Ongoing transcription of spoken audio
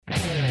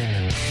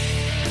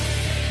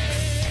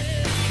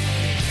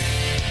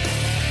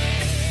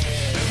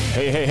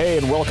Hey,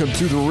 and welcome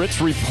to the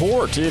Ritz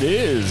Report. It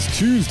is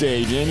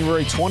Tuesday,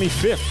 January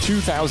 25th,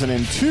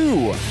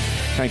 2002.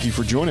 Thank you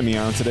for joining me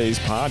on today's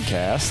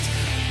podcast.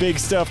 Big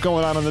stuff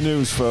going on in the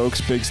news,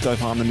 folks. Big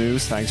stuff on the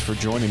news. Thanks for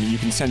joining me. You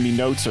can send me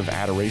notes of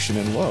adoration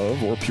and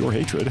love or pure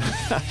hatred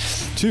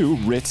to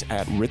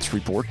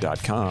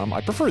ritz@ritzreport.com.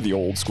 I prefer the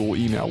old school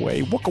email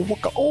way. Wooka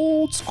wooka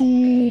old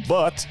school.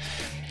 But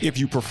if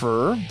you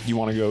prefer, you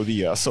want to go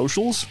the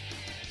socials,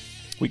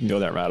 we can go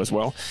that route as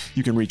well.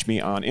 You can reach me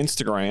on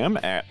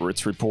Instagram at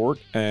Ritz Report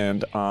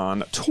and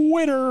on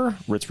Twitter,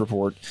 Ritz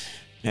Report,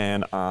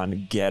 and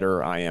on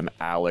Getter, I am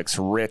Alex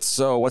Ritz.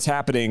 So what's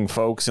happening,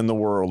 folks, in the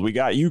world? We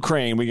got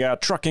Ukraine, we got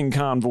trucking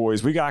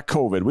convoys, we got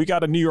COVID, we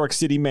got a New York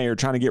City mayor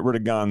trying to get rid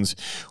of guns.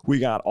 We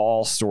got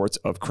all sorts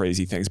of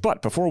crazy things.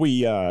 But before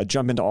we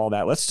jump into all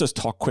that, let's just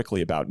talk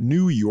quickly about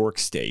New York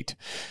State.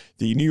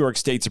 The New York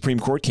State Supreme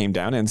Court came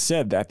down and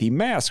said that the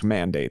mask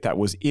mandate that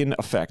was in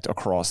effect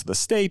across the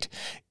state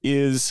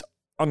is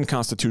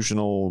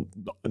unconstitutional,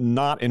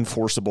 not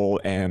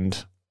enforceable,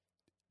 and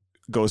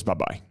goes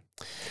bye-bye.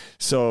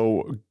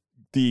 So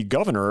the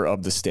governor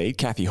of the state,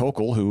 Kathy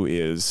Hochul, who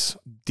is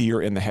deer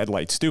in the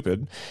headlights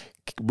stupid,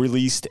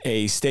 released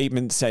a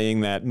statement saying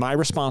that my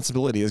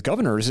responsibility as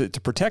governor is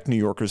to protect New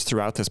Yorkers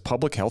throughout this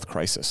public health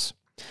crisis.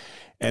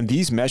 And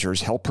these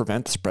measures help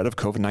prevent the spread of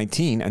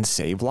COVID-19 and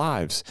save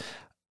lives.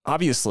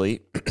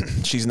 Obviously,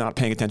 she's not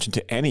paying attention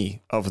to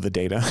any of the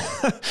data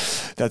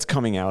that's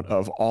coming out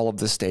of all of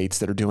the states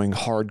that are doing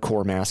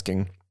hardcore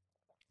masking,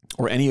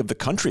 or any of the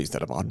countries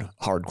that have on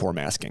hardcore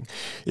masking.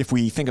 If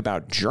we think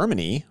about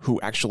Germany, who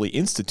actually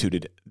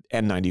instituted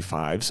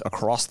N95s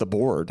across the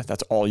board,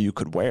 that's all you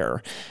could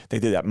wear. They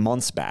did that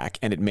months back,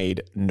 and it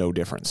made no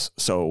difference.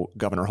 So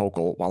Governor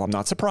Hochul, while I'm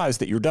not surprised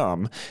that you're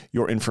dumb,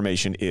 your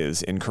information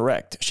is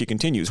incorrect. She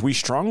continues, we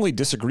strongly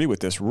disagree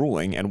with this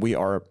ruling, and we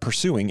are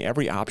pursuing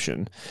every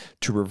option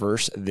to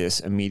reverse this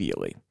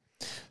immediately.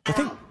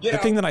 The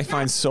thing that I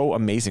find so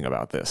amazing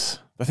about this,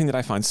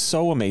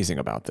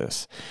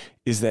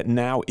 is that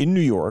now in New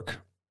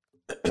York,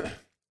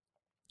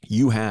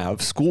 you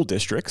have school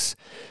districts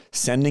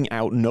sending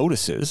out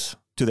notices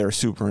to their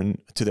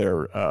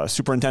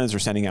superintendents are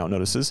sending out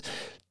notices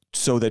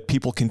so that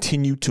people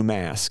continue to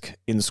mask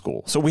in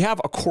school. So we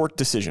have a court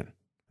decision.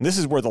 And this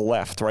is where the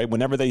left, right?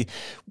 Whenever they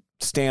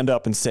stand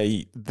up and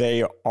say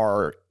they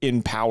are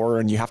in power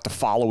and you have to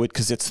follow it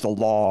because it's the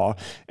law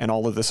and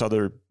all of this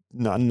other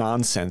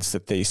nonsense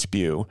that they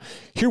spew.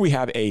 Here we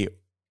have a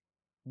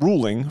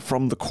ruling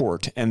from the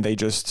court and they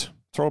just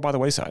throw it by the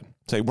wayside.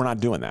 Say, we're not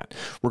doing that.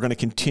 We're going to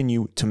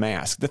continue to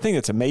mask. The thing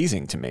that's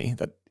amazing to me,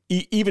 that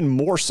even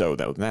more so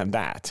though than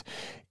that,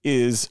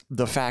 is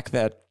the fact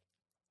that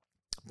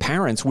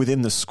parents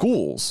within the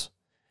schools,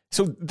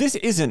 so this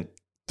isn't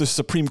the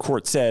Supreme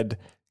Court said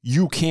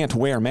you can't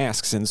wear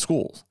masks in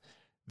schools.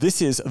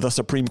 This is the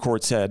Supreme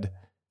Court said,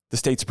 the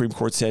state Supreme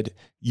Court said,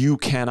 you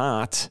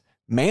cannot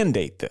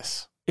mandate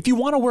this. If you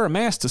want to wear a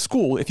mask to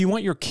school, if you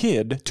want your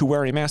kid to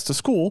wear a mask to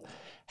school,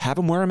 have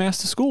him wear a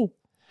mask to school.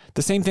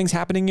 The same thing's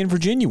happening in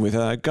Virginia with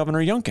Governor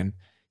Youngkin.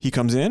 He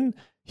comes in,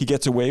 he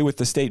gets away with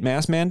the state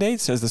mask mandate,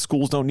 says the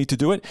schools don't need to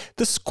do it.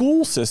 The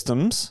school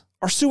systems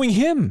are suing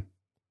him.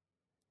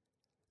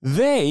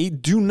 They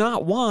do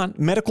not want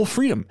medical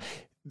freedom.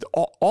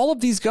 All of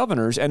these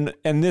governors and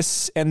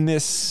this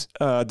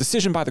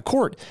decision by the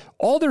court,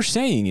 all they're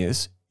saying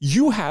is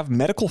you have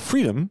medical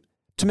freedom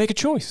to make a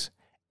choice.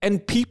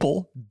 And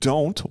people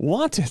don't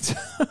want it.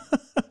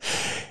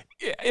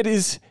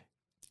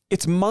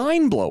 It's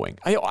mind-blowing.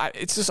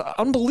 It's just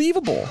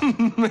unbelievable.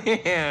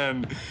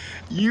 Man,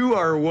 you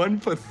are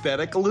one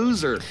pathetic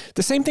loser.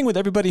 The same thing with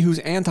everybody who's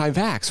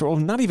anti-vax, or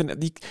not even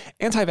the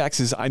anti-vax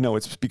is, I know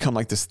it's become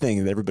like this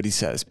thing that everybody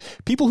says.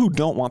 People who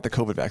don't want the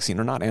COVID vaccine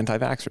are not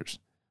anti-vaxxers.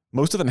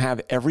 Most of them have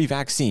every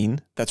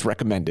vaccine that's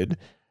recommended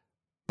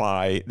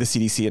by the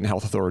CDC and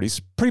health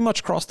authorities pretty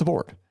much across the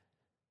board.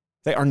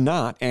 They are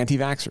not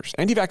anti-vaxxers.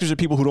 Anti-vaxxers are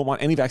people who don't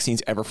want any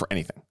vaccines ever for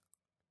anything.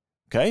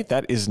 Okay?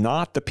 That is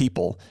not the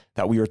people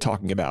that we are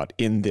talking about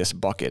in this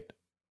bucket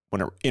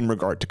in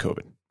regard to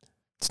COVID.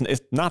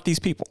 It's not these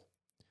people.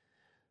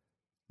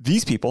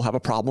 These people have a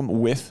problem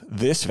with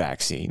this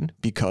vaccine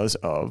because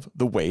of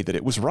the way that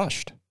it was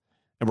rushed.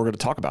 And we're going to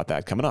talk about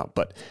that coming up.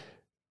 But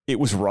it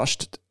was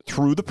rushed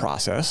through the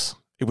process.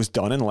 It was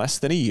done in less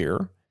than a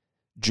year.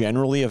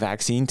 Generally, a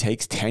vaccine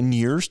takes 10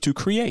 years to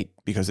create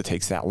because it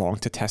takes that long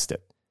to test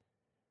it.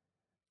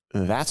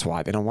 That's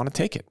why they don't want to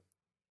take it.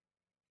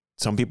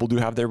 Some people do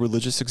have their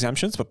religious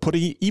exemptions, but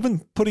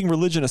putting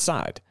religion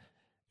aside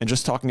and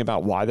just talking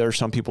about why there are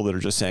some people that are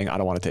just saying, I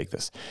don't want to take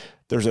this.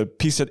 There's a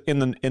piece in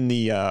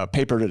the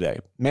paper today.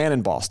 Man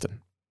in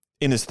Boston,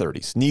 in his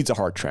 30s, needs a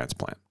heart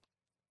transplant.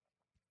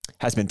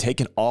 Has been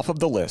taken off of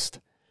the list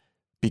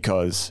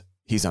because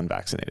he's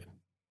unvaccinated.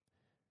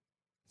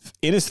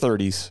 In his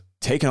 30s,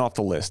 taken off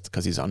the list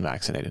because he's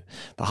unvaccinated.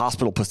 The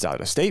hospital puts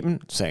out a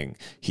statement saying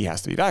he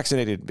has to be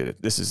vaccinated.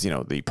 This is,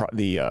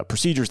 the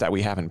procedures that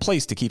we have in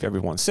place to keep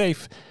everyone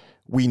safe.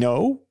 We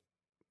know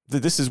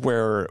that this is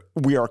where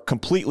we are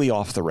completely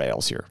off the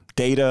rails here.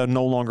 Data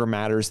no longer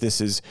matters.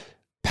 This is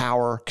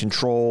power,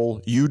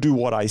 control, you do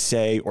what I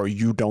say or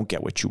you don't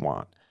get what you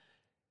want.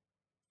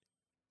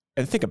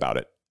 And think about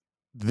it.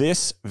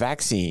 This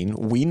vaccine,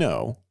 we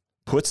know,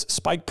 puts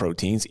spike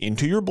proteins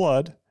into your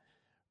blood.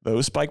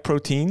 Those spike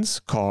proteins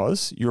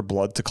cause your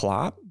blood to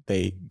clot.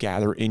 They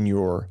gather in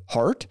your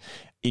heart,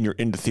 in your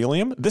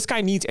endothelium. This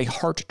guy needs a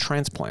heart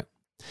transplant.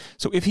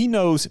 So if he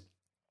knows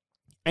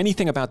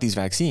anything about these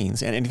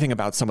vaccines and anything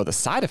about some of the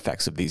side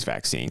effects of these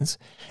vaccines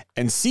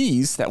and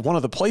sees that one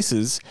of the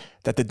places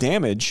that the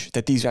damage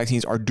that these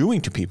vaccines are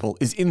doing to people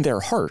is in their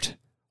heart,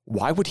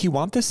 why would he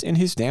want this in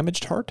his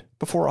damaged heart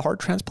before a heart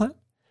transplant?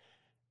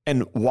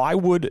 And why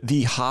would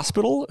the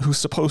hospital, who's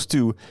supposed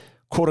to,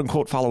 quote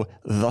unquote, follow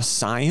the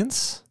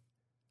science,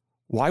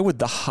 why would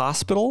the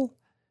hospital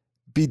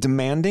be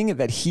demanding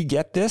that he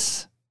get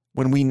this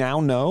when we now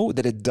know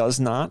that it does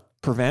not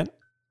prevent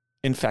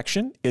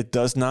infection? It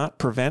does not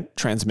prevent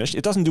transmission.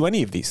 It doesn't do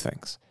any of these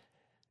things.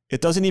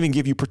 It doesn't even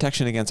give you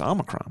protection against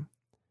Omicron.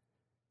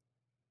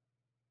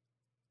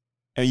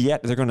 And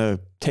yet they're going to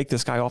take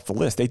this guy off the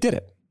list. They did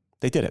it.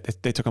 They did it.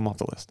 They took him off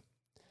the list.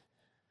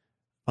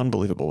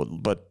 Unbelievable.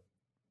 But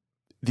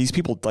these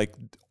people, like,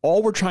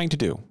 all we're trying to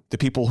do, the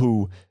people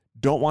who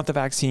don't want the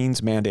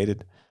vaccines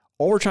mandated,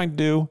 all we're trying to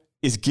do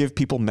is give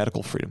people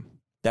medical freedom.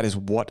 That is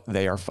what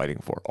they are fighting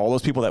for. All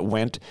those people that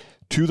went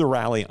to the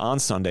rally on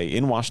Sunday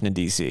in Washington,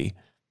 D.C.,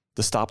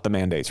 the Stop the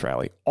Mandates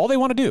rally, all they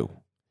want to do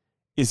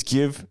is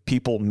give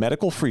people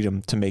medical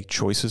freedom to make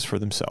choices for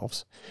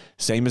themselves.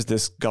 Same as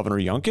this Governor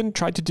Youngkin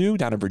tried to do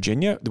down in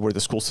Virginia, where the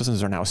school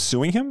systems are now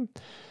suing him.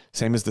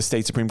 Same as the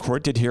state Supreme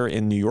Court did here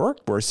in New York,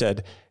 where it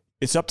said,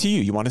 it's up to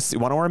you. You want to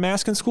wear a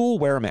mask in school?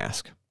 Wear a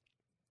mask.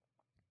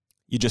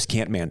 You just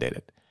can't mandate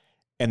it.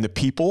 And the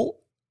people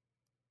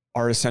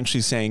are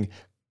essentially saying,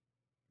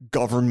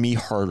 govern me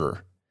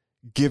harder.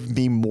 Give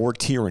me more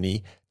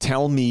tyranny.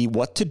 Tell me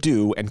what to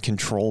do and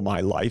control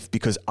my life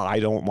because I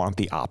don't want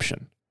the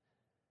option.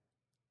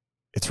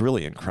 It's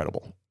really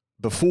incredible.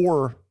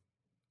 Before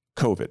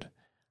COVID,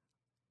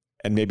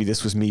 and maybe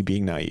this was me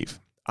being naive,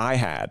 I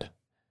had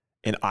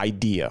an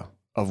idea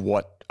of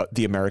what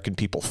the American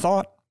people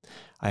thought.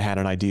 I had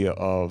an idea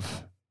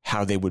of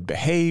how they would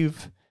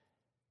behave.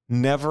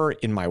 Never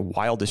in my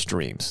wildest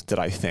dreams did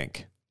I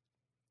think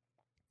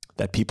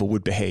that people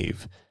would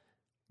behave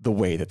the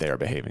way that they are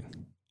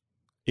behaving.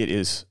 It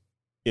is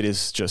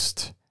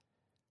just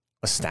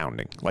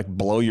astounding, like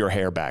blow your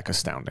hair back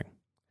astounding.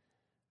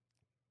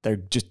 They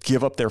just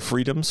give up their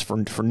freedoms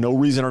for no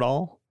reason at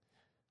all.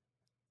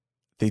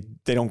 They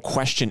don't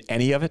question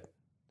any of it.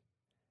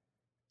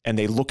 And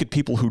they look at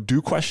people who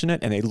do question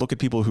it, and they look at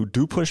people who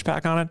do push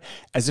back on it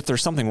as if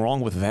there's something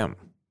wrong with them.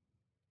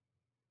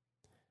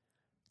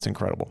 It's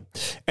incredible.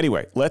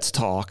 Anyway, let's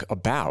talk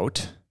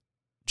about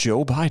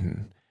Joe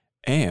Biden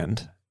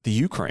and the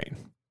Ukraine.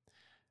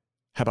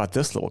 How about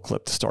this little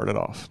clip to start it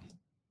off?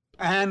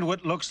 And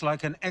what looks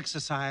like an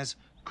exercise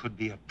could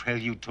be a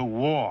prelude to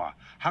war.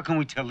 How can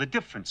we tell the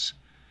difference?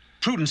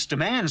 Prudence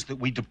demands that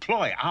we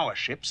deploy our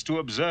ships to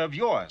observe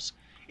yours.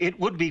 It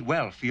would be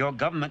well for your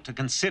government to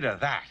consider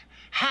that.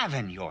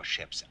 Having your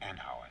ships and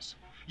ours,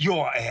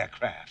 your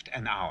aircraft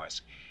and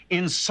ours,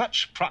 in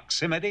such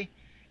proximity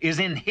is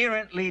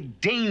inherently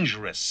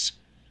dangerous.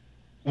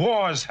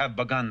 Wars have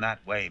begun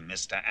that way,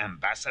 Mr.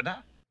 Ambassador.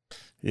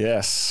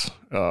 Yes,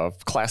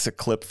 classic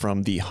clip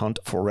from The Hunt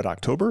for Red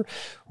October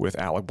with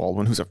Alec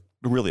Baldwin, who's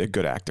really a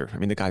good actor. I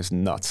mean, the guy's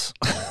nuts.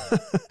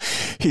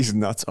 He's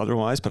nuts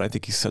otherwise, but I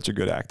think he's such a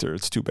good actor.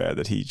 It's too bad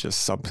that he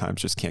just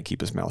sometimes just can't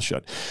keep his mouth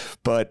shut.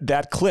 But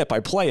that clip,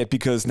 I play it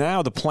because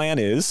now the plan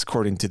is,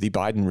 according to the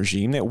Biden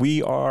regime, that we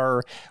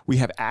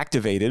have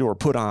activated or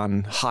put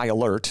on high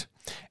alert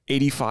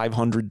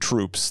 8,500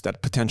 troops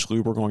that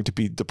potentially we're going to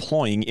be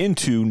deploying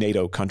into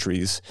NATO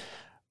countries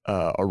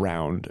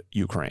around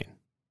Ukraine.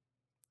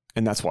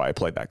 And that's why I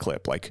played that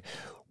clip. Like,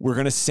 we're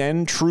going to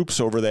send troops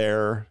over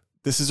there.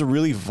 This is a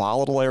really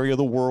volatile area of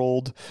the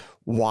world.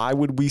 Why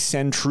would we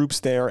send troops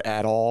there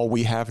at all?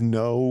 We have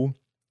no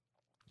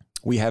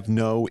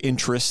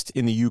interest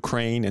in the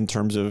Ukraine in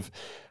terms of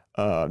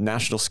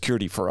national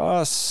security for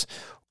us.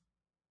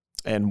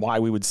 And why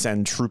we would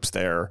send troops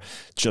there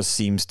just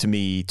seems to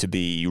me to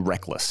be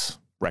reckless.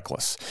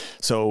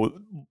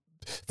 So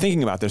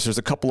thinking about this, there's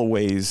a couple of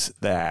ways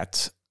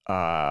that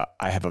I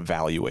have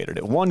evaluated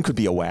it. One could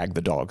be a wag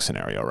the dog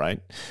scenario, right?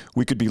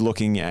 We could be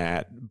looking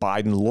at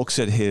Biden looks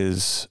at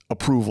his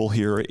approval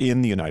here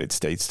in the United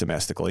States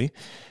domestically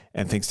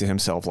and thinks to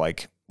himself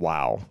like,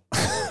 wow,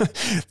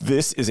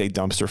 this is a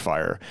dumpster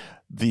fire,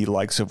 the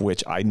likes of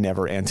which I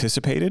never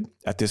anticipated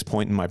at this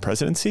point in my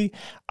presidency.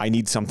 I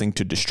need something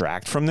to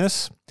distract from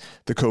this.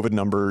 The COVID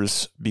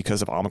numbers,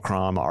 because of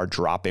Omicron, are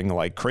dropping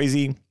like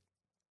crazy.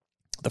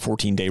 The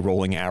 14-day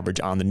rolling average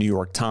on the New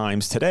York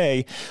Times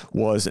today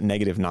was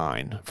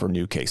 -9 for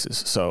new cases.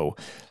 So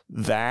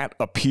that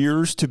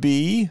appears to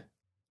be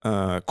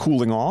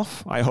cooling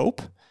off, I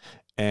hope.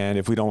 And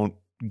if we don't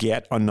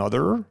get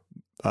another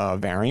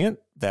variant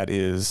that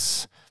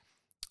is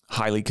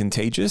highly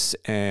contagious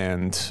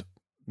and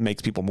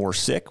makes people more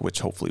sick, which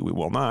hopefully we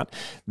will not,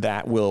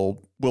 that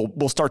will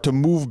start to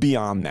move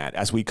beyond that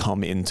as we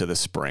come into the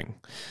spring.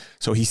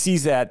 So he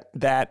sees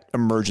that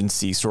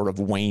emergency sort of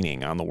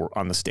waning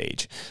on the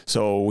stage.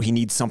 So he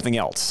needs something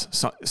else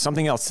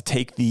to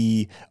take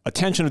the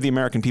attention of the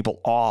American people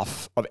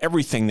off of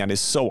everything that is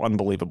so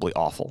unbelievably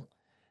awful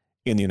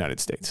in the United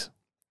States.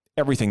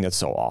 Everything that's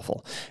so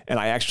awful. And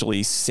I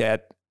actually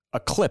set a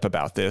clip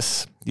about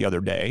this the other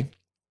day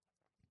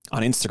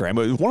on Instagram.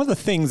 But one of the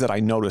things that I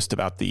noticed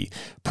about the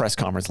press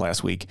conference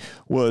last week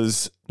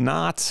was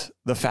not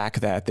the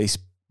fact that they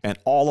spent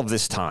all of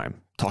this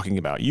time talking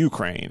about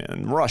Ukraine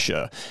and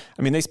Russia.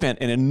 I mean, they spent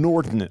an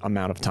inordinate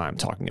amount of time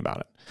talking about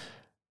it,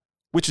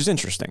 which is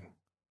interesting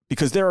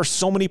because there are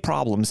so many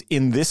problems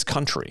in this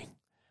country: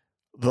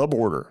 the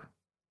border,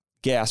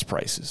 gas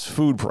prices,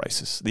 food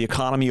prices, the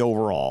economy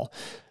overall,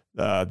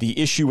 the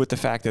issue with the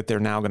fact that they're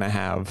now going to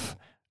have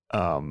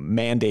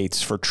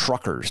mandates for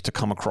truckers to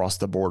come across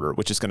the border,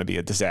 which is going to be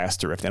a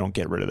disaster if they don't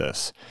get rid of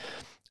this.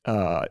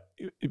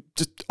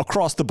 Just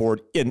across the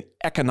board, an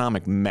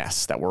economic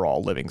mess that we're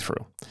all living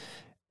through.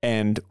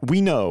 And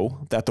we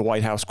know that the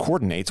White House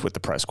coordinates with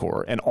the press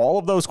corps, and all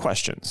of those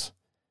questions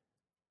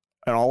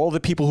and all of the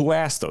people who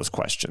asked those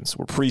questions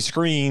were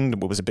pre-screened.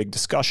 It was a big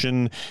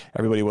discussion.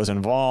 Everybody was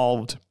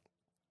involved,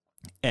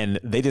 and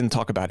they didn't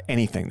talk about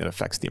anything that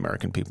affects the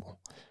American people.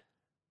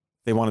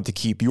 They wanted to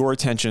keep your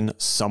attention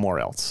somewhere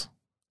else.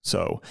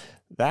 So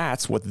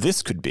that's what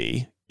this could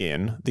be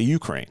in the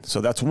Ukraine.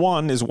 So that's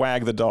one, is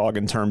wag the dog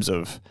in terms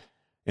of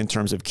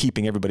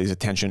keeping everybody's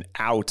attention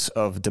out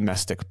of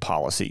domestic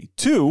policy.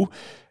 Two,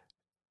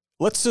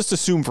 let's just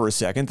assume for a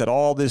second that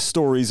all these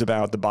stories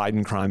about the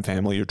Biden crime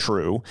family are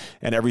true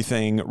and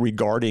everything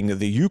regarding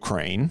the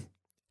Ukraine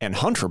and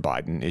Hunter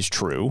Biden is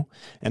true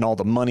and all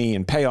the money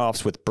and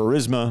payoffs with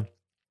Burisma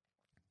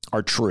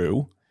are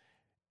true.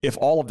 If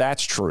all of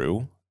that's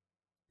true,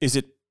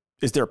 is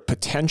there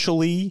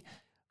potentially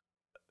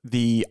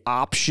the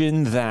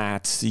option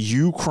that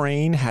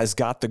Ukraine has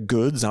got the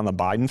goods on the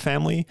Biden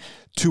family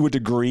to a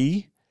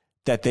degree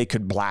that they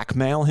could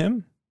blackmail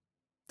him,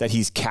 that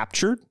he's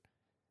captured?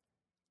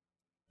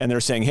 And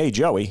they're saying, hey,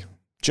 Joey,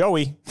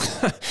 you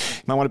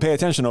might want to pay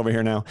attention over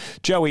here now.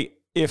 Joey,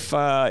 if, we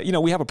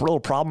have a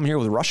little problem here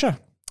with Russia,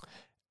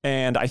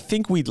 and I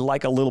think we'd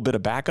like a little bit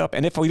of backup.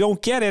 And if we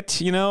don't get it,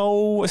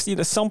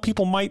 some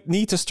people might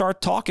need to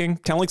start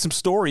telling some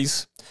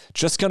stories.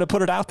 Just going to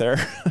put it out there.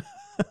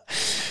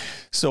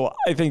 So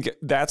I think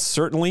that's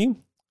certainly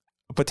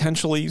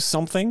potentially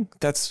something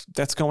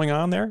that's going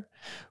on there.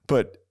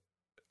 But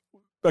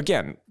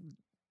again,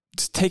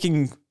 just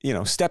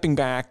stepping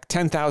back,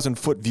 10,000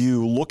 foot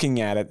view, looking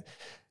at it,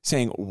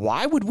 saying,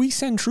 why would we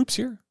send troops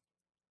here?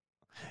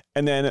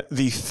 And then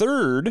the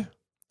third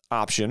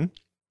option,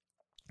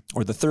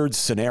 or the third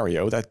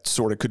scenario that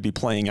sort of could be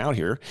playing out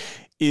here,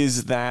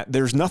 is that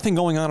there's nothing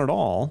going on at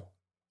all.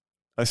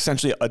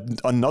 Essentially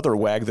another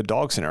wag the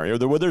dog scenario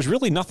where there's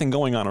really nothing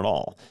going on at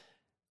all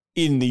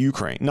in the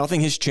Ukraine.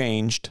 Nothing has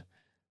changed.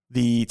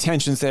 The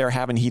tensions there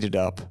haven't heated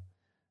up.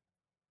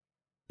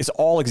 It's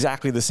all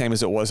exactly the same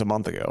as it was a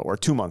month ago or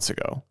 2 months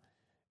ago.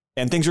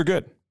 And things are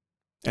good.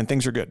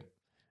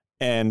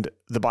 And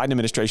the Biden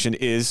administration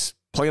is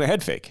playing a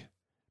head fake,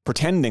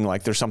 pretending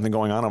like there's something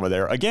going on over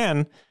there.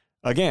 Again,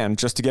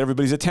 just to get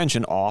everybody's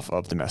attention off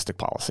of domestic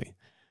policy.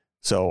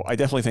 So I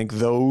definitely think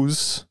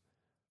those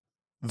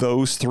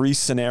three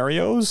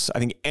scenarios, I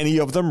think any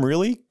of them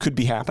really could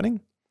be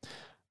happening.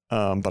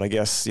 But I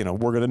guess, we're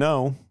going to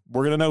know.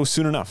 We're going to know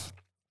soon enough.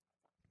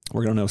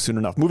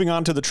 Moving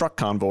on to the truck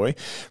convoy,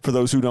 for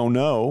those who don't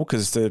know,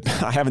 because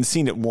I haven't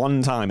seen it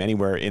one time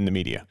anywhere in the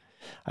media.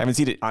 I haven't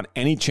seen it on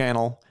any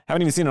channel. I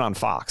haven't even seen it on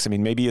Fox. I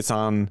mean, maybe it's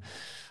on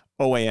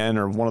OAN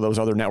or one of those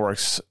other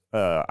networks.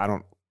 I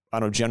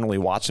don't generally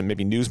watch them.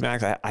 Maybe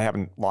Newsmax. I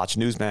haven't watched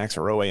Newsmax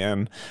or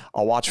OAN.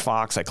 I'll watch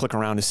Fox. I click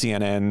around to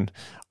CNN.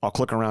 I'll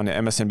click around to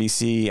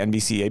MSNBC,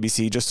 NBC,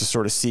 ABC, just to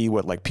sort of see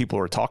what people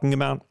are talking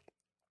about.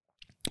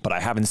 But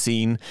I haven't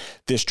seen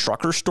this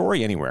trucker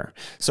story anywhere.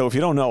 So if you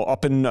don't know,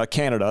 up in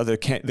Canada,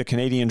 the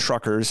Canadian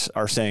truckers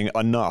are saying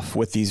enough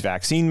with these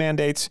vaccine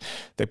mandates.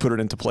 They put it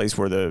into place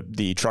where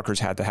the truckers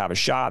had to have a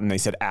shot, and they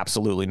said,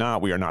 absolutely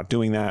not. We are not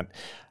doing that.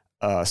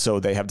 So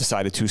they have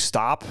decided to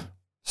stop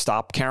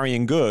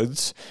carrying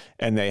goods,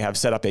 and they have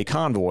set up a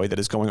convoy that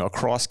is going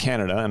across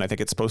Canada, and I think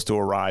it's supposed to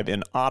arrive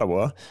in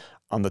Ottawa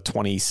on the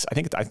 20th.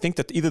 I think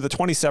that either the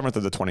 27th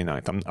or the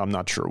 29th. I'm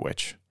not sure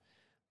which.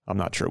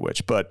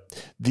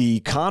 But the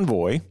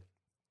convoy,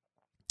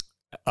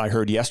 I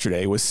heard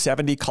yesterday, was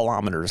 70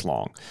 kilometers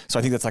long. So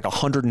I think that's like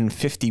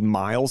 150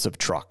 miles of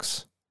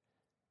trucks.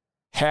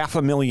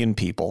 500,000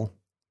 people,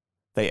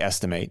 they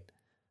estimate.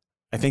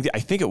 I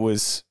think it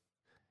was,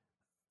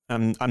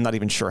 I'm not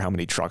even sure how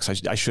many trucks.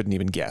 I shouldn't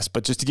even guess.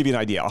 But just to give you an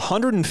idea,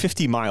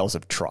 150 miles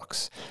of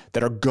trucks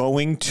that are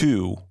going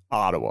to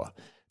Ottawa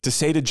to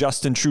say to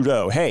Justin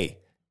Trudeau, hey,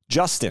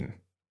 Justin,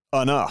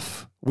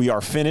 enough. We are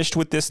finished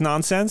with this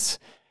nonsense.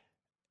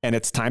 And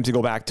it's time to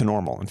go back to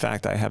normal. In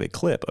fact, I have a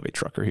clip of a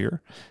trucker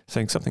here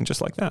saying something just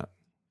like that.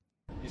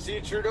 You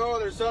see, Trudeau,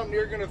 there's something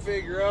you're going to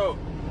figure out.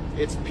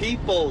 It's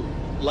people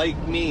like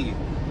me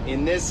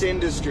in this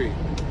industry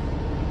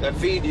that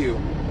feed you,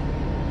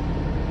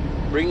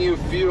 bring you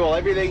fuel,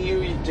 everything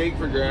you take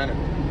for granted.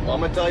 Well,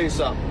 I'm going to tell you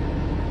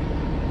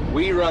something.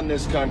 We run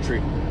this country,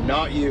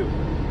 not you.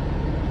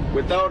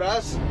 Without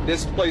us,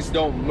 this place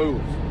don't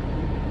move.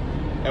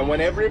 And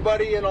when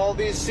everybody in all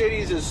these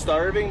cities is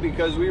starving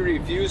because we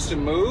refuse to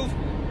move,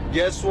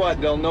 guess what?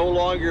 They'll no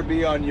longer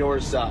be on your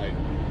side.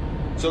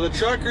 So the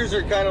truckers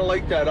are kind of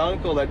like that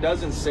uncle that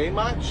doesn't say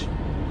much.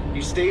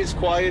 He stays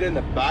quiet in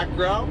the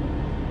background.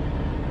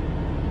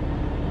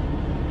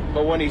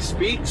 But when he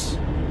speaks,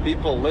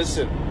 people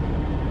listen.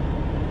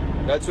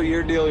 That's what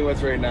you're dealing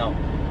with right now.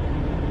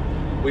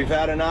 We've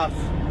had enough.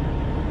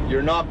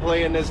 You're not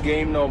playing this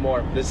game no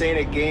more. This ain't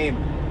a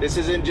game. This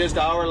isn't just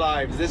our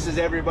lives. This is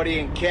everybody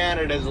in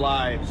Canada's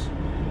lives.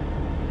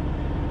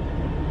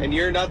 And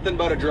you're nothing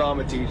but a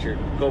drama teacher.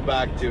 Go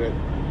back to it.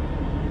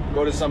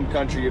 Go to some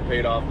country you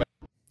paid off.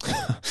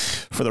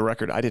 For the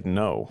record, I didn't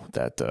know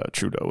that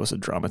Trudeau was a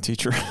drama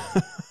teacher.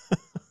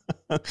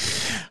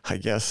 I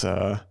guess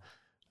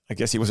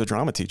he was a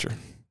drama teacher.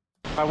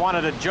 If I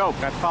wanted a joke,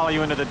 I'd follow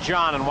you into the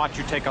John and watch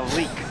you take a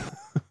leak.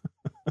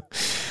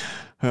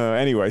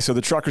 Anyway, so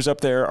the truckers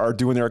up there are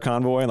doing their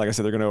convoy, and like I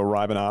said, they're going to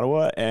arrive in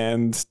Ottawa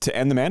and to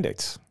end the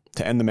mandates.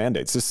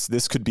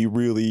 This could be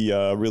really,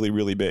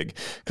 really big,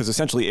 because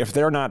essentially, if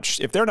they're not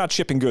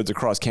shipping goods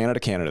across Canada,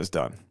 Canada's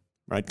done.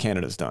 Right,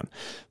 Canada's done.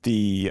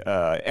 The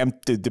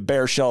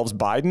bare shelves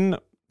Biden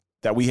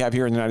that we have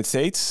here in the United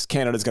States,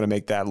 Canada's going to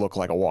make that look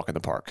like a walk in the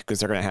park, because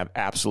they're going to have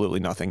absolutely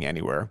nothing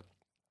anywhere,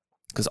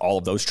 because all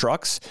of those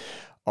trucks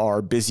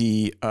are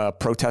busy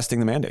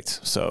protesting the mandates.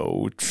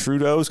 So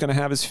Trudeau's going to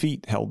have his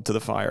feet held to the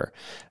fire.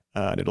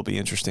 And it'll be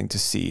interesting to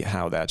see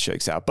how that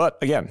shakes out.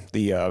 But again,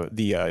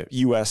 the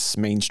U.S.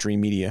 mainstream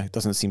media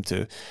doesn't seem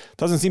to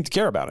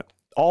care about it.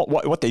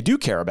 What they do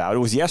care about, it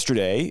was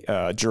yesterday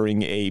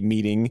during a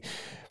meeting,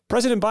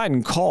 President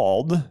Biden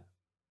called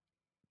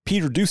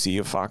Peter Doocy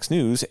of Fox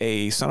News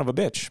a son of a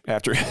bitch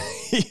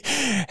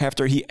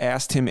after he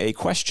asked him a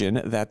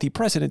question that the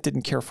president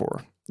didn't care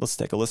for. Let's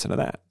take a listen to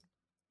that.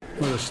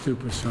 What a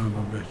stupid son of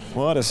a bitch.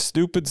 What a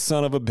stupid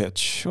son of a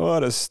bitch.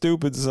 What a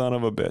stupid son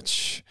of a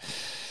bitch.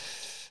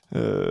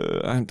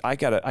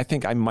 I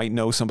think I might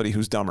know somebody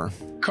who's dumber.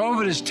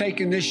 COVID has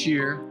taken this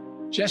year,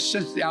 just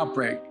since the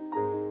outbreak,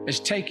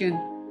 has taken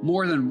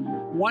more than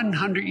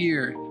 100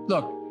 years.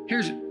 Look,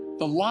 here's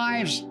the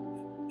lives.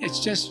 When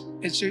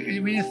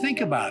you think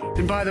about it.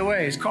 And by the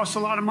way, it's cost a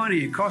lot of money.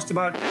 It cost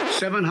about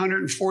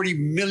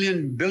 $740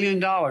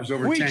 billion over 10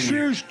 years. We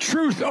choose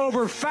truth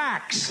over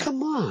facts.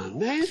 Come on,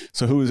 man.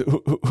 So who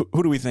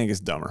do we think is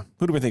dumber?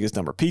 Who do we think is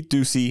dumber? Pete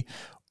Doocy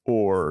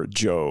or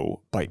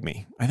Joe Bite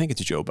Me? I think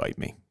it's Joe Bite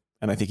Me.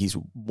 And I think he's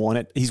won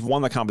it. He's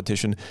won the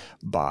competition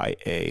by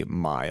a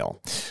mile.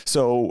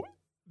 So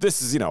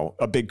this is,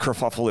 a big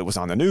kerfuffle. It was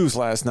on the news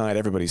last night.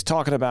 Everybody's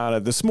talking about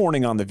it. This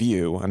morning on The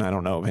View, and I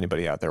don't know if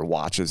anybody out there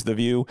watches The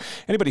View.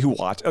 Anybody who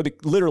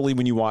literally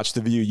when you watch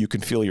The View, you can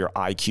feel your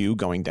IQ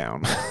going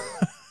down.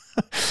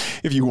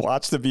 If you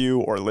watch The View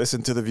or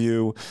listen to The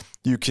View,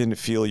 you can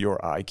feel your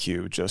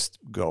IQ just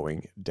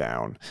going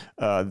down.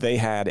 They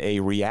had a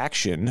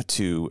reaction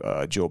to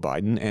Joe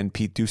Biden and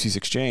Pete Doocy's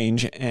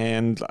exchange,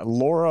 and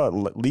Laura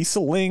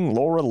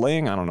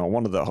Ling, I don't know,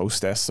 one of the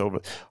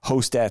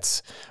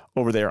hostettes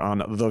over there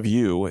on The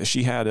View,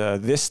 she had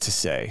this to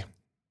say.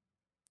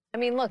 I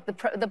mean, look,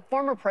 the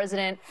former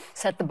president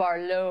set the bar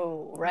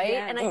low, right?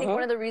 Yeah. And I think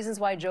one of the reasons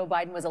why Joe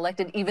Biden was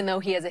elected, even though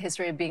he has a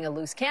history of being a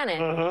loose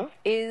cannon,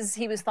 is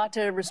he was thought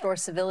to restore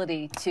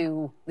civility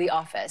to the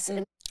office.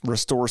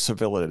 Restore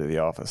civility to the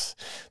office.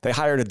 They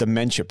hired a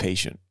dementia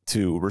patient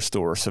to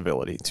restore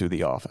civility to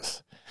the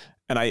office.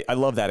 And I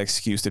love that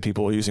excuse that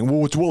people are using.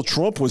 Well,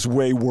 Trump was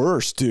way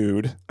worse,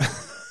 dude.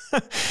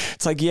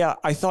 It's like, yeah,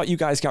 I thought you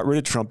guys got rid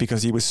of Trump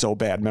because he was so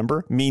bad.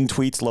 Remember? Mean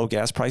tweets, low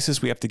gas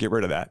prices. We have to get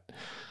rid of that.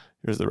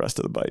 Here's the rest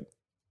of the bite.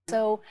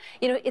 So,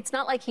 it's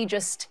not like he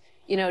just,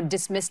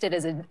 dismissed it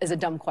as a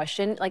dumb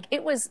question. Like,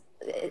 it was,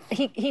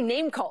 he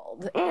name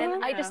called.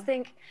 And I just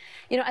think,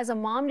 as a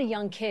mom to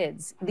young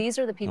kids, these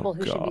are the people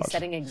who should be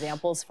setting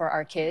examples for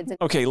our kids.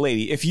 Okay,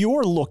 lady, if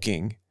you're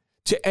looking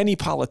to any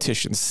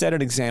politician set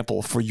an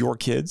example for your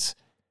kids,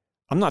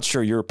 I'm not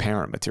sure you're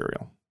parent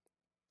material.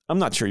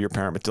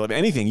 If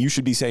anything, you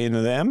should be saying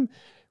to them,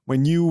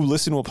 when you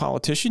listen to a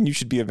politician, you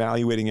should be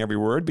evaluating every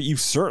word, but you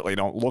certainly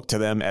don't look to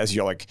them as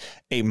you're like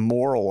a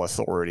moral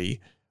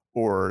authority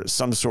or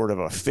some sort of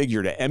a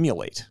figure to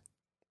emulate.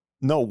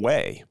 No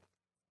way.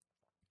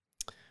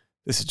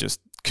 This is just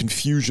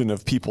confusion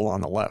of people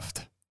on the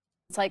left.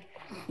 It's like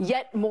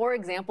yet more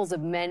examples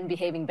of men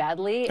behaving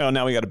badly. Oh,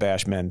 now we got to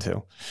bash men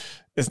too.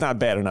 It's not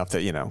bad enough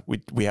that,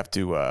 we have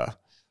to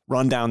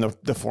run down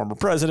the former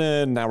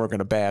president. Now we're going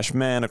to bash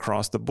men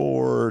across the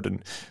board.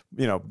 And,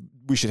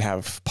 we should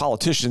have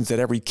politicians that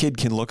every kid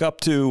can look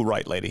up to.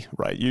 Right, lady.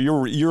 Right.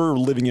 You're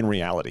living in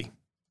reality.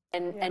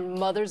 and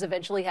mothers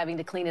eventually having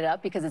to clean it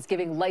up because it's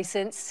giving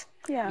license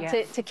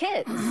to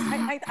kids.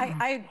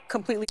 I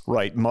completely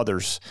right.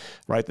 Mothers,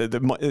 right?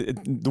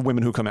 The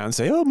women who come out and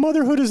say, "Oh,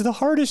 motherhood is the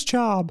hardest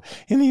job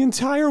in the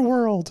entire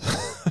world."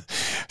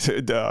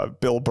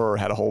 Bill Burr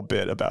had a whole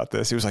bit about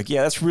this. He was like,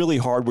 "Yeah, that's really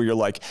hard where you're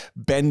like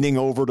bending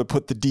over to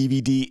put the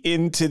DVD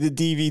into the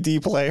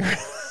DVD player."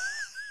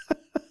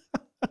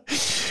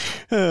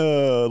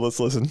 Let's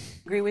listen.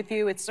 Agree with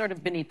you. It's sort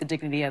of beneath the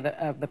dignity of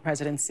the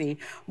presidency.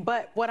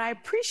 But what I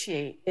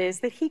appreciate is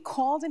that he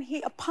called and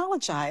he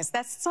apologized.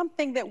 That's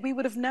something that we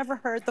would have never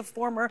heard the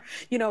former,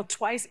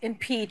 twice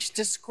impeached,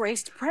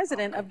 disgraced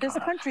president of this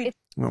country.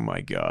 Oh my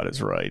God is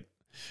right.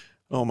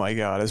 Oh my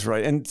God is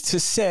right. And to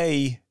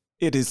say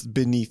it is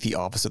beneath the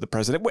office of the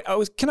president. Wait,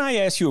 can I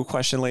ask you a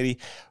question, lady?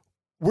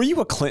 Were you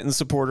a Clinton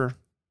supporter?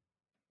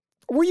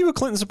 Were you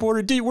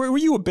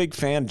a big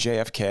fan of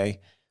JFK?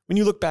 When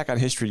you look back on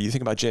history, do you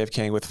think about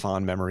JFK with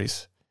fond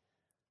memories?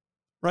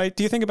 Right?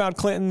 Do you think about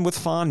Clinton with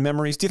fond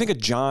memories? Do you think of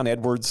John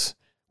Edwards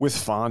with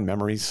fond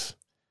memories?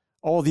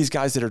 All of these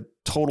guys that are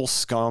total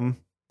scum.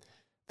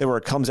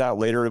 It comes out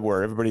later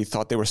where everybody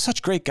thought they were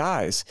such great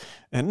guys.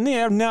 And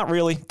yeah, not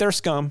really. They're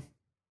scum.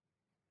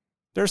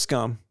 They're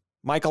scum.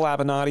 Michael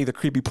Avenatti, the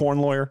creepy porn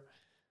lawyer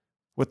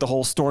with the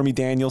whole Stormy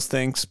Daniels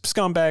thing.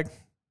 Scumbag.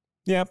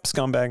 Yep,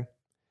 scumbag.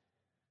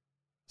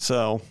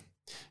 So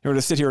you're going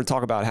to sit here and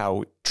talk about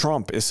how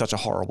Trump is such a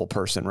horrible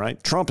person,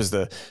 right? Trump is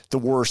the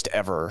worst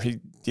ever.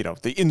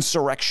 The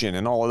insurrection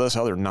and all of this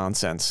other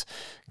nonsense.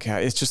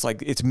 Okay, it's just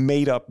like it's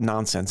made up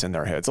nonsense in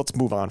their heads. Let's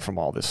move on from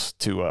all this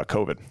to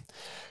COVID.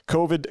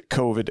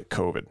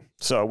 COVID.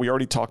 So we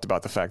already talked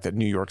about the fact that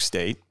New York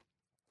State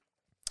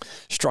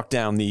struck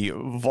down the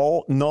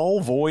null,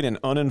 void, and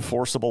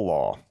unenforceable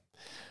law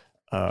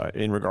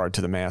in regard to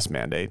the mask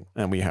mandate.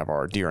 And we have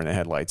our deer in the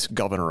headlights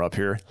governor up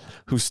here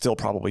who's still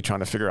probably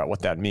trying to figure out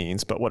what that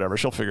means, but whatever,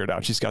 she'll figure it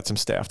out. She's got some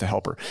staff to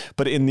help her.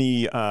 But in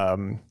the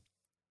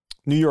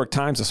New York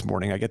Times this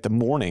morning, I get the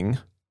morning,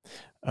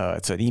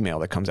 it's an email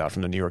that comes out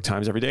from the New York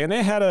Times every day, and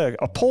they had a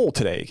poll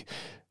today.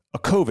 A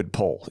COVID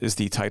poll is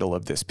the title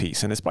of this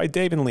piece, and it's by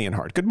David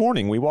Leonhardt. Good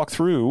morning. We walk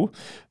through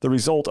the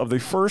result of the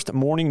first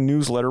morning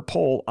newsletter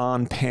poll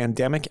on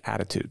pandemic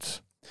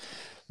attitudes.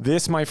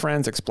 This, my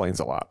friends, explains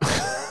a lot.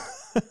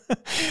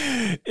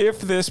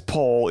 If this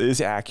poll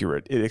is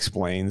accurate, it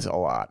explains a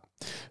lot.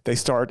 They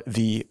start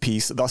the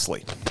piece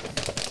thusly.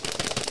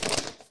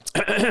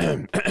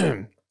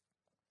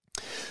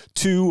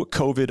 To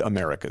COVID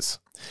Americas.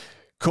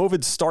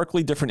 COVID's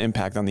starkly different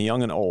impact on the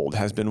young and old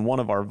has been one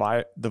of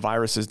the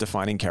virus's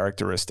defining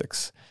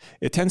characteristics.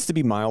 It tends to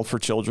be mild for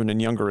children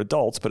and younger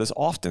adults, but is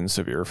often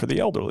severe for the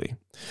elderly.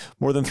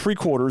 More than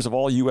 3/4 of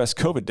all U.S.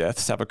 COVID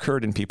deaths have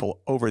occurred in people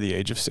over the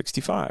age of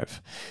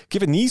 65.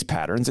 Given these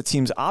patterns, it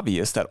seems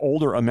obvious that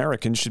older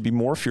Americans should be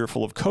more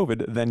fearful of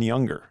COVID than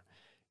younger.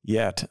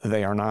 Yet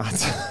they are not.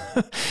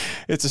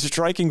 It's a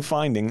striking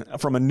finding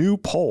from a new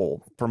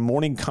poll from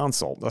Morning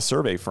Consult, a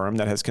survey firm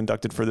that has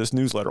conducted for this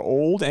newsletter.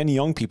 Old and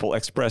young people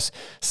express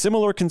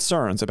similar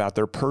concerns about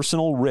their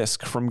personal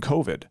risk from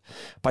COVID.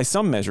 By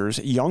some measures,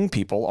 young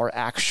people are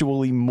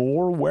actually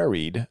more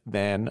worried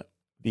than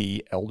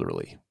the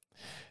elderly.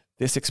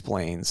 This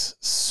explains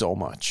so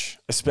much,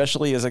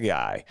 especially as a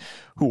guy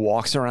who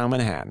walks around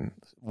Manhattan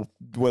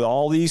with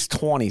all these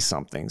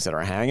 20-somethings that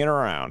are hanging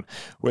around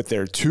with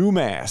their 2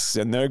 masks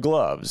and their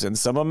gloves, and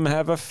some of them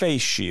have a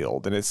face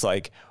shield. And it's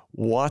like,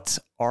 what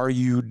are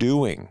you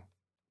doing?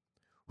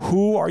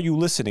 Who are you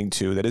listening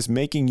to that is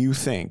making you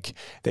think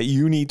that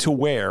you need to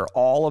wear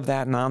all of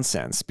that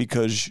nonsense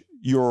because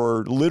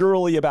you're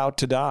literally about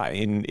to die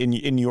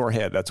in your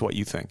head? That's what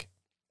you think.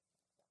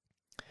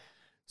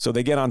 So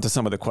they get on to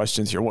some of the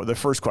questions here. The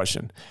first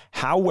question,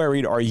 how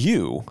worried are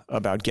you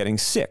about getting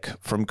sick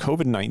from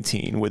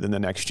COVID-19 within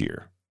the next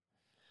year?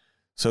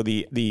 So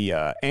the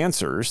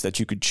answers that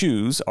you could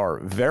choose are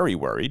very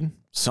worried,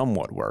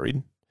 somewhat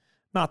worried,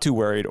 not too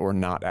worried, or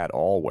not at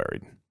all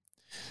worried.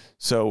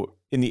 So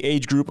in the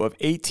age group of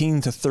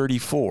 18 to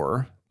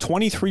 34,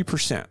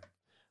 23%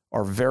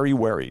 are very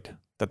worried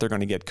that they're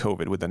going to get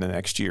COVID within the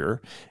next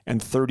year,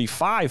 and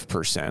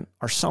 35%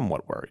 are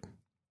somewhat worried.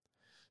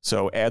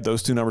 So add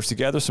those two numbers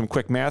together, some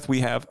quick math,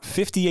 we have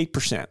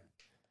 58%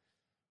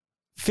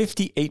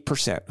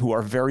 who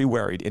are very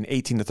worried in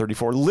 18 to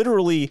 34.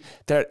 Literally,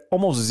 they're at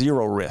almost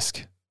zero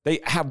risk.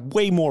 They have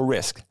way more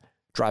risk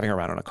driving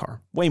around in a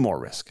car, way more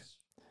risk.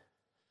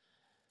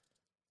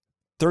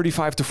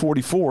 35 to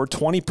 44,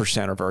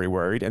 20% are very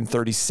worried, and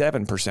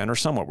 37% are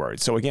somewhat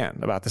worried. So again,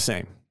 about the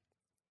same.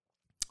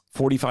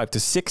 45 to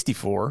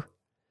 64,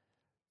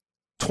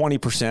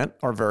 20%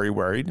 are very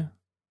worried,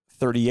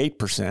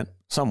 38%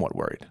 somewhat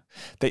worried.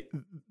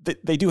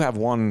 They do have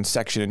one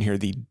section in here,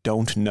 the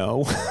don't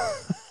know.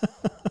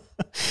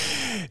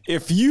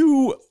 If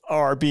you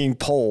are being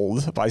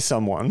polled by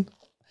someone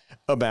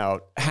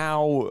about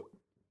how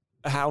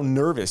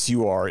nervous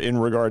you are in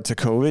regard to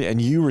COVID,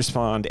 and you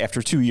respond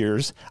after 2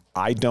 years,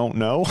 I don't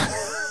know,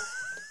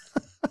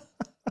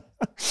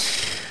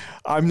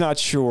 I'm not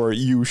sure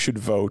you should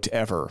vote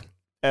ever.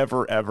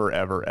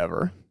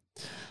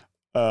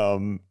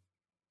 So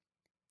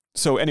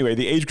anyway,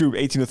 the age group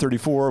 18 to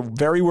 34,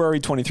 very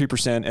worried,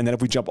 23%. And then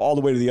if we jump all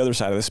the way to the other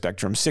side of the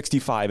spectrum,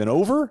 65 and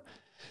over,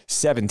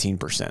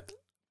 17%.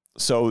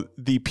 So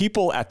the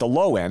people at the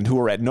low end who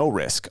are at no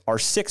risk are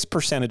 6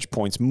 percentage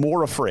points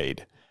more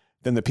afraid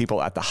than the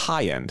people at the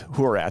high end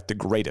who are at the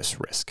greatest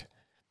risk.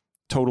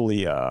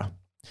 Totally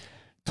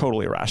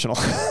irrational.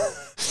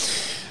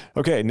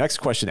 Okay, next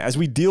question. As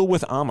we deal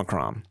with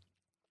Omicron,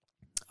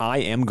 I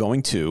am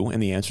going to,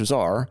 and the answers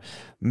are,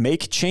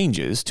 make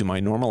changes to my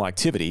normal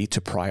activity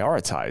to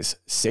prioritize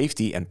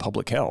safety and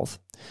public health,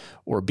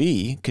 or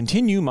B,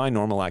 continue my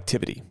normal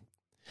activity.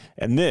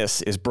 And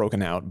this is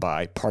broken out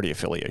by party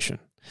affiliation.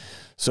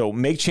 So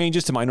make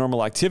changes to my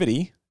normal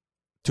activity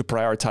to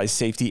prioritize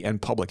safety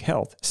and public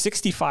health.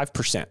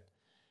 65%.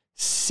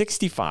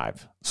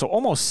 65. So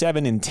almost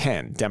 7 in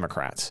 10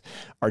 Democrats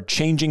are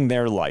changing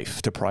their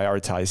life to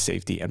prioritize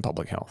safety and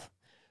public health.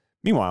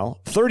 Meanwhile,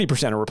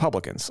 30% of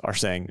Republicans are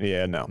saying,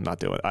 yeah, no, I'm not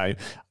doing it.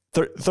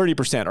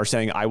 30% are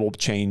saying I will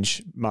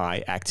change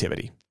my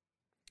activity.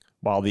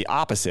 While the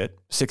opposite,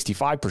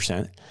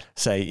 65%,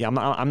 say, yeah,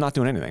 I'm not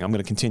doing anything. I'm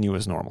going to continue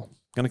as normal.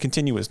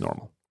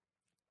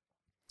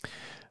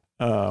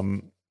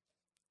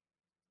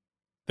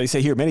 They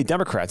say here, many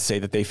Democrats say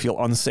that they feel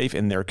unsafe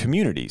in their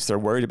communities. They're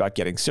worried about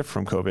getting sick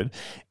from COVID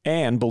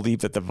and believe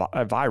that the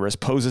virus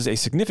poses a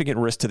significant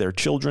risk to their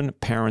children,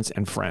 parents,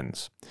 and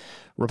friends.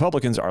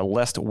 Republicans are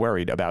less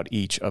worried about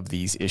each of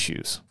these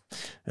issues.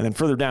 And then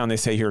further down, they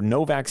say here,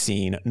 no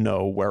vaccine,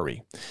 no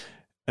worry.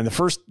 And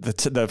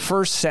the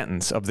first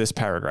sentence of this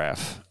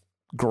paragraph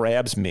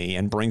grabs me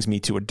and brings me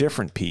to a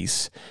different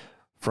piece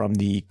from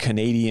the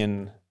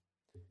Canadian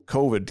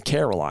COVID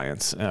Care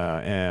Alliance,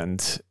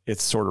 and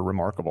it's sort of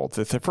remarkable.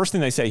 The first thing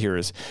they say here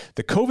is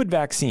the COVID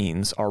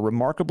vaccines are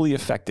remarkably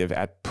effective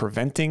at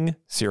preventing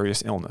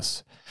serious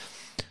illness.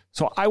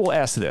 So I will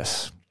ask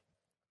this,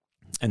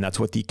 and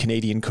that's what the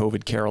Canadian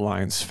COVID Care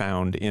Alliance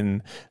found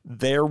in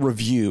their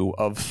review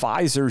of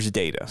Pfizer's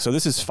data. So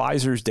this is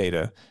Pfizer's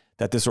data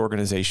that this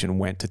organization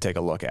went to take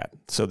a look at.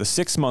 So the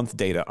 6-month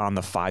data on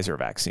the Pfizer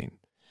vaccine.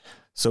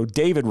 So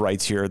David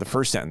writes here, the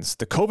first sentence,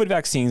 the COVID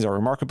vaccines are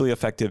remarkably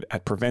effective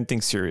at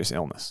preventing serious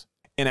illness.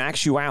 In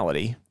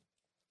actuality,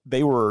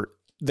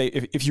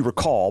 if you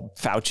recall,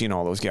 Fauci and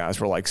all those guys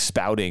were like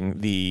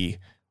spouting the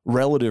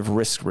relative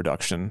risk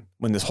reduction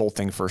when this whole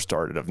thing first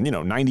started of,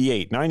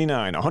 98,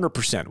 99,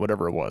 100%,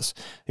 whatever it was.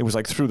 It was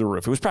like through the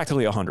roof. It was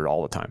practically 100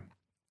 all the time.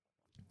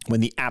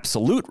 When the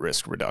absolute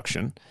risk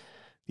reduction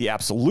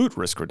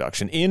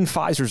in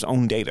Pfizer's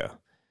own data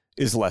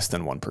is less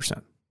than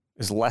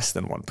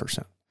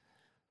 1%.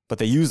 But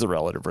they use the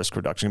relative risk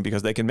reduction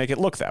because they can make it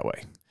look that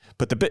way.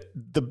 But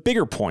the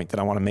bigger point that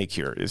I want to make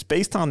here is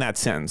based on that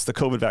sentence, the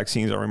COVID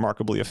vaccines are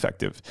remarkably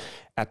effective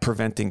at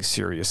preventing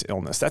serious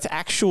illness. That's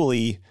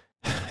actually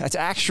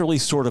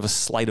sort of a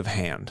sleight of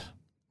hand,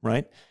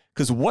 right?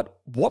 Because what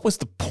was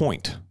the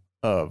point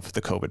of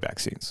the COVID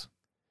vaccines?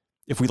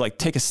 If we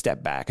take a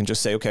step back and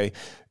just say, okay,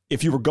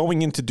 if you were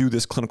going in to do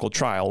this clinical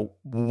trial,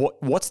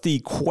 what's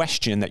the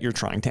question that you're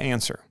trying to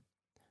answer?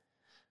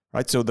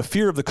 Right. So the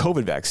fear of the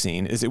COVID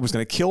vaccine is it was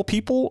going to kill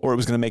people or it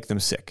was going to make them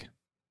sick.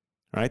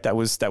 Right. That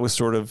was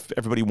sort of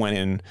everybody went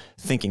in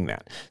thinking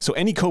that. So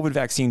any COVID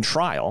vaccine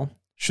trial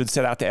should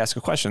set out to ask a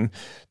question.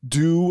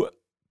 Do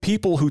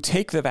people who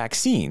take the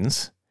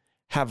vaccines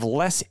have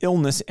less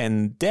illness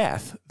and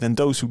death than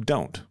those who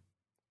don't?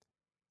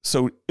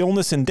 So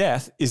illness and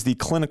death is the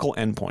clinical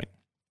endpoint.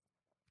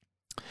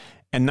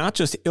 And not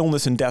just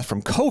illness and death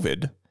from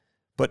COVID,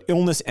 but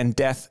illness and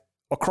death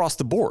across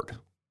the board.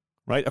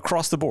 Right.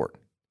 Across the board.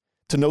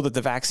 To know that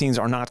the vaccines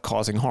are not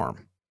causing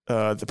harm.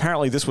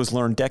 Apparently, this was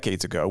learned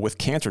decades ago with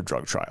cancer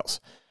drug trials.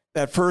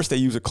 At first, they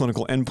used a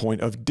clinical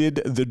endpoint of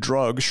did the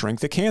drug shrink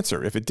the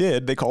cancer? If it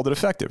did, they called it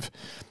effective.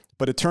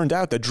 But it turned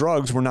out that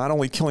drugs were not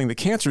only killing the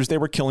cancers, they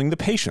were killing the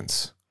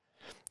patients.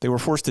 They were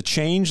forced to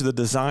change the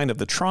design of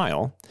the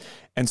trial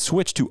and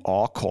switch to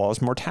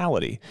all-cause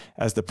mortality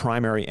as the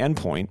primary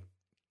endpoint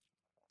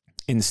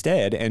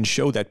instead and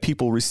show that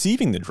people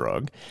receiving the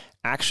drug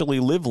actually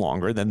live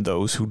longer than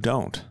those who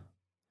don't.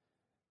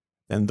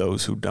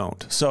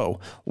 So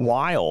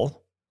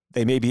while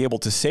they may be able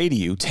to say to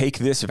you, take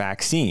this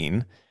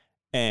vaccine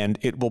and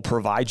it will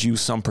provide you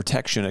some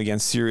protection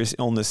against serious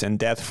illness and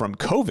death from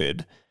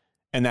COVID,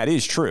 and that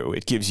is true,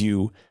 it gives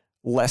you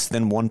less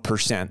than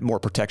 1% more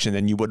protection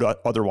than you would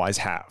otherwise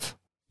have.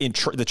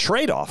 The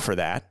trade-off for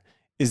that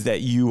is that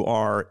you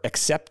are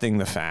accepting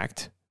the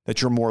fact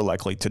that you're more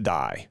likely to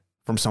die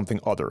from something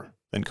other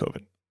than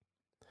COVID.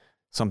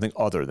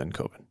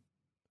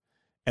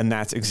 And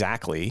that's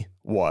exactly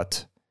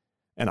what...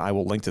 and I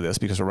will link to this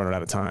because we're running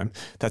out of time.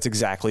 That's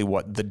exactly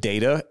what the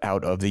data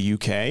out of the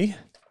UK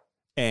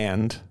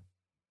and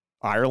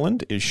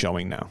Ireland is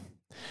showing now.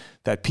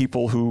 That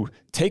people who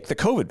take the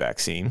COVID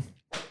vaccine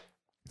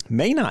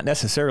may not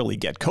necessarily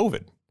get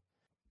COVID,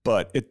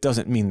 but it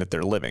doesn't mean that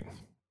they're living.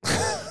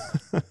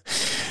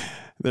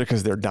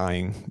 Because they're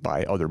dying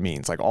by other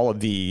means. Like all of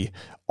the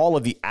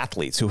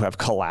athletes who have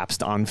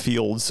collapsed on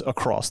fields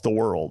across the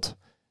world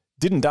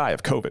didn't die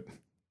of COVID.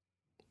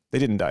 They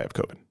didn't die of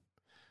COVID,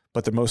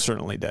 but they're most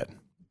certainly dead.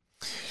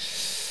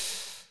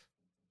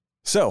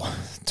 So,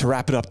 to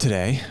wrap it up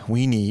today,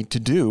 we need to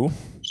do,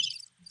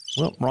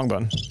 well, wrong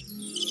button,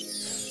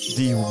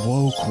 the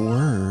woke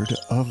word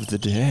of the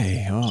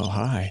day. Oh,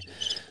 hi.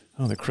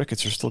 Oh, the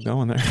crickets are still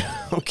going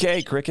there.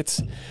 Okay,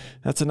 crickets,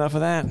 that's enough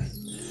of that.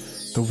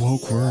 The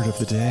woke word of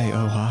the day.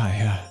 Oh,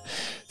 hi.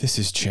 This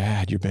is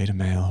Chad, your beta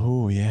male.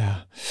 Oh,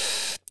 yeah.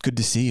 Good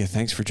to see you.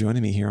 Thanks for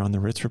joining me here on the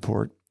Ritz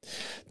Report.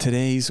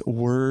 Today's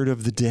word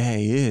of the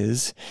day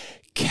is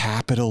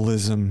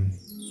capitalism.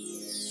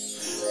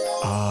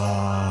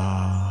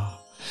 A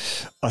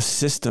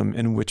system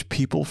in which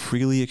people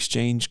freely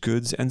exchange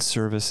goods and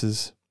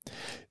services.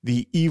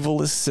 The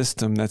evilest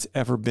system that's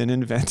ever been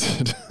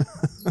invented.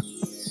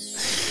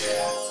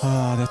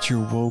 That's your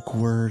woke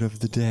word of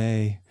the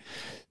day.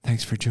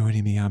 Thanks for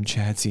joining me. I'm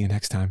Chad. See you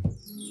next time.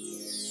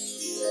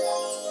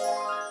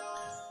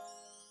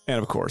 And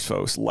of course,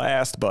 folks,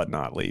 last but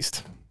not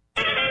least,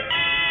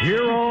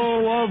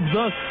 Hero of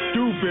the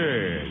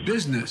stupid.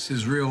 Business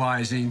is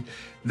realizing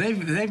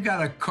they've got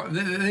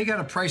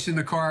to price in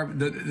the carbon.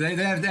 They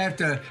have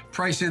to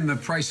price in the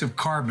price of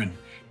carbon,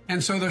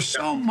 and so there's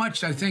so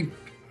much. I think.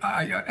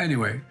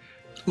 Anyway,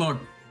 look.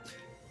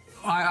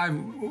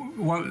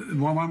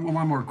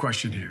 One more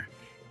question here.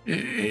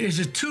 Is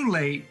it too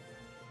late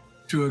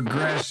to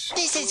address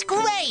this is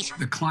great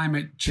the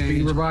climate change?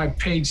 We provide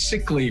paid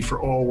sick leave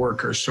for all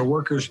workers, so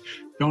workers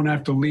don't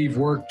have to leave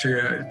work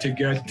to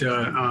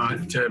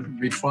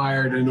be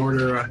fired in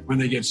order when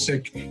they get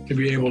sick to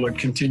be able to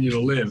continue to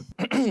live.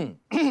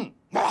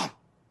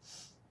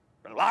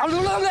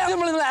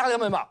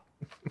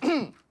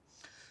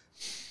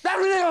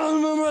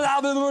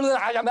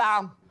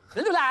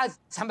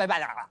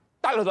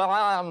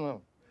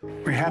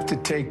 We have to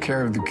take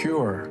care of the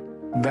cure.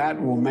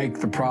 That will make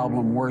the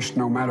problem worse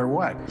no matter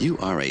what. You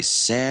are a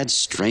sad,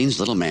 strange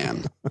little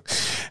man.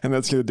 And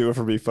that's going to do it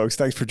for me, folks.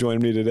 Thanks for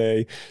joining me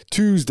today,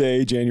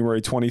 Tuesday,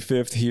 January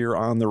 25th, here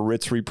on the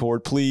Ritz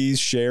Report. Please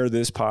share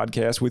this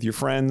podcast with your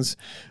friends.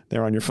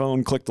 They're on your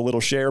phone. Click the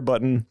little share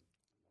button.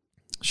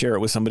 Share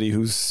it with somebody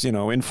who's,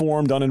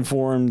 informed,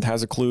 uninformed,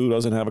 has a clue,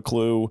 doesn't have a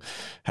clue,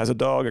 has a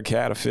dog, a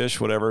cat, a fish,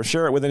 whatever.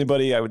 Share it with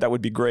anybody. That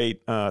would be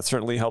great. It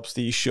certainly helps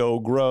the show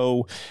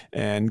grow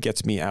and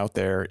gets me out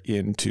there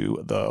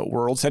into the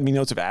world. Send me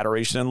notes of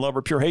adoration and love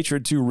or pure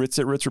hatred to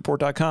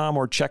ritz@ritzreport.com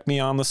or check me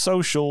on the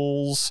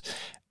socials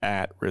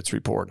at Ritz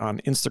Report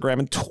on Instagram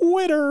and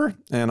Twitter,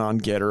 and on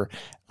Getter,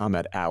 I'm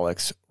at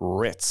Alex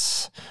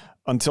Ritz.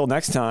 Until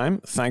next time,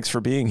 thanks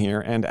for being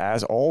here. And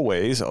as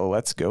always,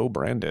 let's go,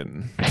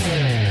 Brandon.